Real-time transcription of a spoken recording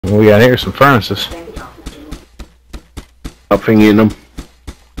We got here some furnaces. Nothing in them.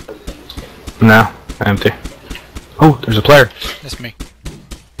 No, empty. Oh, there's a player. That's me.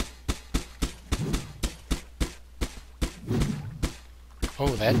 Oh,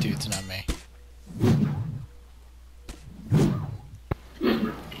 that dude's not me.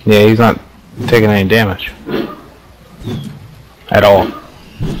 Yeah, he's not taking any damage. At all.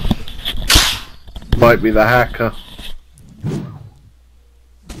 Might be the hacker.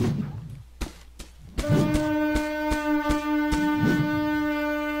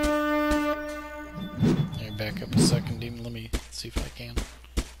 Here, back up a second, Demon. Let me see if I can.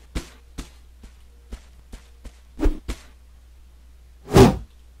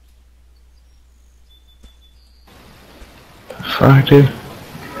 Fuck, dude.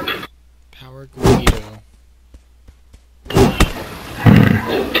 Power Guido.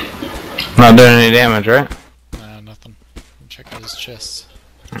 Not doing any damage, right? Nah, nothing. Check out his chests.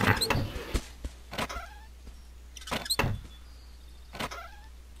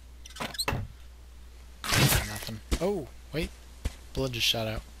 Nothing. Oh, wait. Blood just shot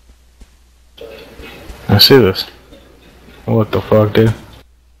out. I see this. What the fuck, dude?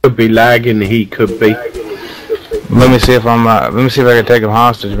 Could be lagging, he could be. Let me see if I'm. Let me see if I can take him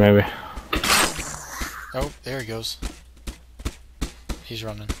hostage, maybe. Oh, there he goes. He's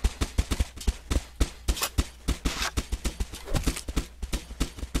running.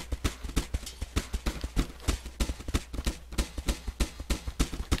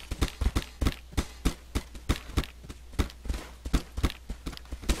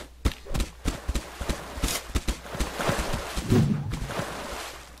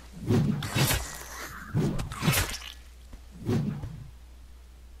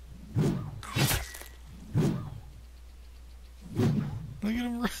 Look at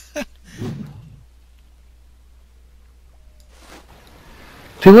him run.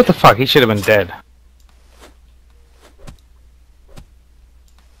 Dude, what the fuck? He should have been dead.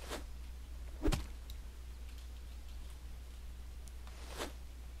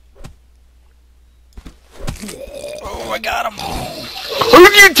 Oh, I got him!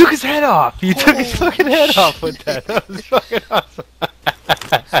 Oh, you took his head off! You took his fucking head off with that. That was fucking awesome.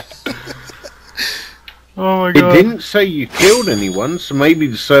 Oh my It god. didn't say you killed anyone, so maybe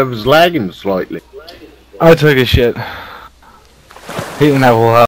the server's lagging slightly. I took his shit. He didn't have a whole